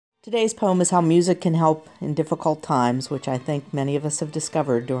Today's poem is how music can help in difficult times, which I think many of us have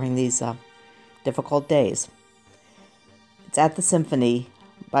discovered during these difficult days. It's At the Symphony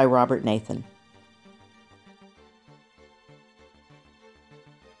by Robert Nathan.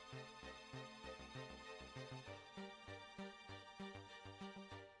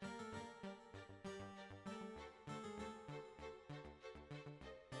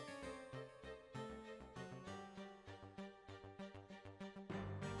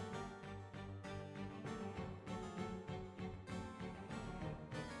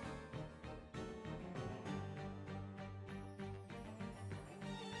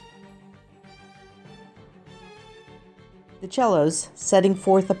 The cellos, setting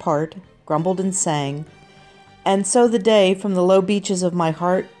forth apart, grumbled and sang, and so the day from the low beaches of my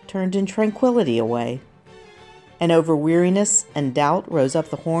heart turned in tranquility away. And over weariness and doubt rose up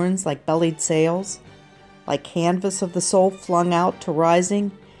the horns like bellied sails, like canvas of the soul flung out to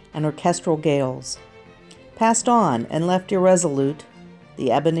rising and orchestral gales. Passed on and left irresolute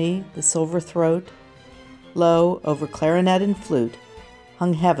the ebony, the silver throat. Lo, over clarinet and flute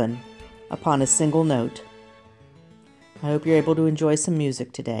hung heaven upon a single note. I hope you're able to enjoy some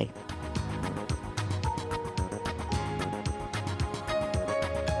music today.